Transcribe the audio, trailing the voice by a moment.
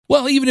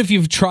Well, even if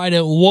you've tried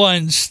it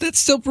once, that's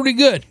still pretty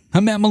good.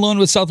 I'm Matt Malone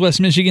with Southwest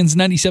Michigan's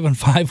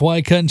 97.5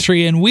 Y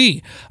Country, and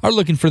we are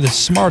looking for the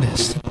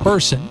smartest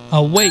person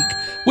awake.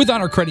 With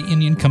Honor Credit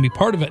Union, come be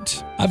part of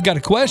it. I've got a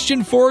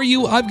question for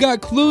you, I've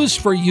got clues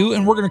for you,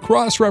 and we're going to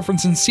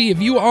cross-reference and see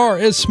if you are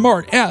as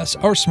smart as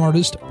our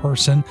smartest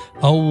person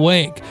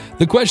awake.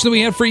 The question that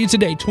we have for you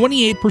today,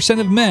 28%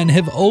 of men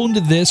have owned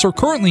this or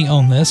currently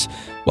own this,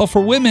 while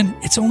for women,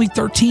 it's only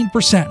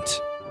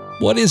 13%.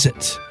 What is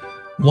it?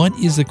 What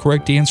is the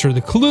correct answer? The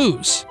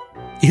clues.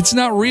 It's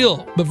not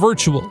real, but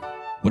virtual.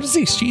 What is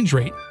the exchange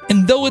rate?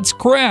 And though it's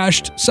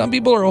crashed, some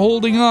people are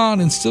holding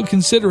on and still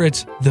consider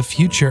it the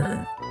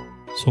future.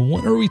 So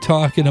what are we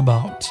talking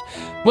about?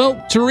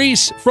 Well,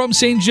 Therese from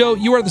St. Joe,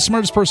 you are the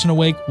smartest person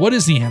awake. What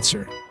is the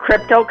answer?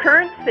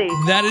 Cryptocurrency.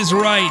 That is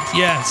right,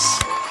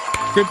 yes.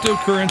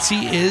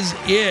 Cryptocurrency is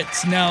it.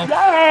 Now,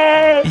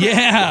 Yay!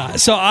 Yeah.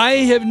 So I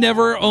have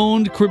never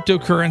owned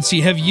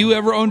cryptocurrency. Have you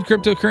ever owned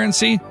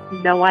cryptocurrency?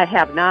 No, I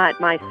have not.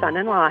 My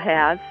son-in-law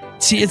has.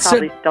 See, it's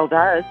probably still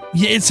does.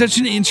 Yeah, it's such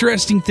an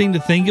interesting thing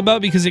to think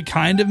about because it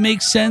kind of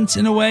makes sense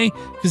in a way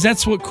because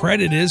that's what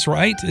credit is,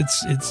 right?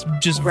 It's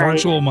just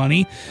virtual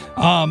money.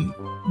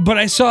 But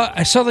I saw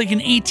like an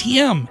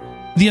ATM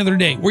the other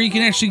day where you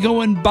can actually go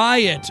and buy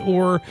it,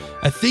 or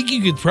I think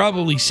you could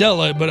probably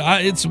sell it, but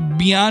it's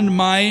beyond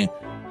my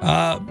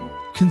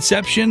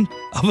conception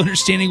of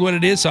understanding what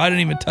it is, so I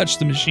didn't even touch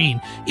the machine,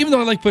 even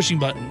though I like pushing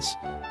buttons.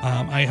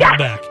 I held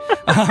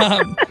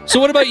back. So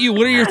what about you?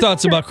 What are your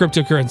thoughts about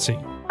cryptocurrency?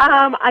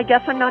 I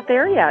guess I'm not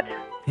there yet.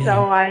 Yeah.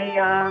 So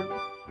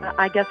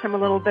I guess I'm a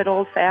little bit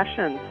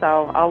old-fashioned.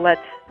 So I'll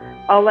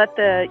let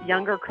the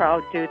younger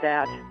crowd do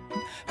that.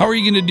 How are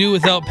you going to do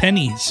without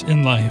pennies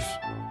in life?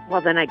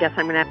 Well, then I guess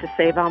I'm going to have to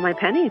save all my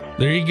pennies.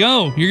 There you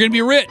go. You're going to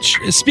be rich.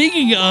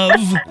 Speaking of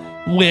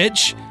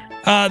which,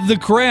 the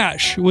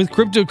crash with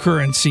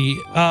cryptocurrency,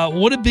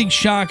 what a big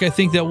shock I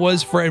think that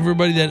was for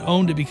everybody that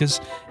owned it because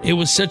it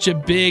was such a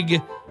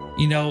big,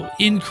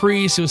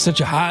 increase. It was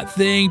such a hot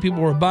thing.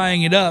 People were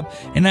buying it up.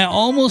 And I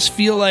almost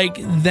feel like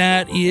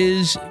that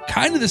is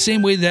kind of the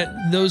same way that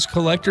those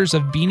collectors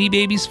of Beanie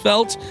Babies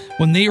felt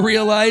when they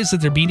realized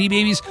that their Beanie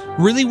Babies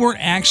really weren't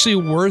actually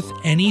worth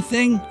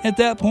anything at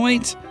that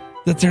point.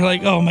 That they're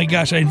like, oh my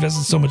gosh, I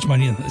invested so much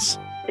money in this.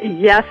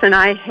 Yes, and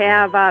I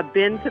have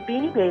been to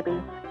Beanie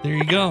Babies. There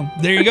you go.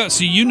 There you go.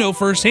 So you know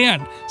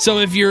firsthand. So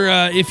if you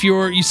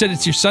said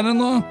it's your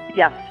son-in-law?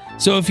 Yes.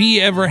 So if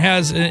he ever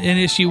has an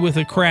issue with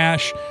a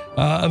crash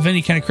of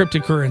any kind of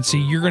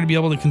cryptocurrency, you're going to be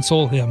able to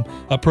console him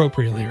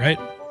appropriately, right?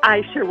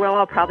 I sure will.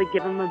 I'll probably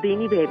give him a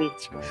Beanie Baby.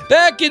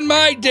 Back in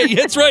my day,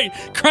 that's right.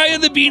 Cry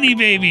of the Beanie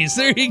Babies.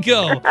 There you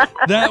go.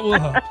 That will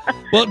help.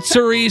 Well,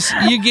 Therese,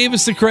 you gave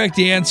us the correct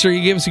answer.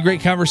 You gave us a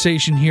great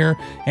conversation here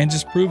and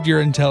just proved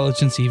your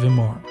intelligence even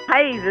more.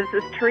 Hi, this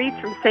is Therese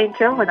from St.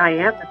 Joe, and I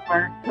am the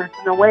smartest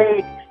person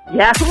awake.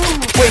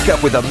 Yahoo! Wake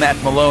up with a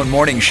Matt Malone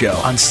Morning Show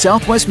on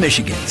Southwest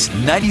Michigan's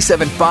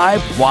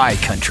 97.5 Y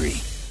Country.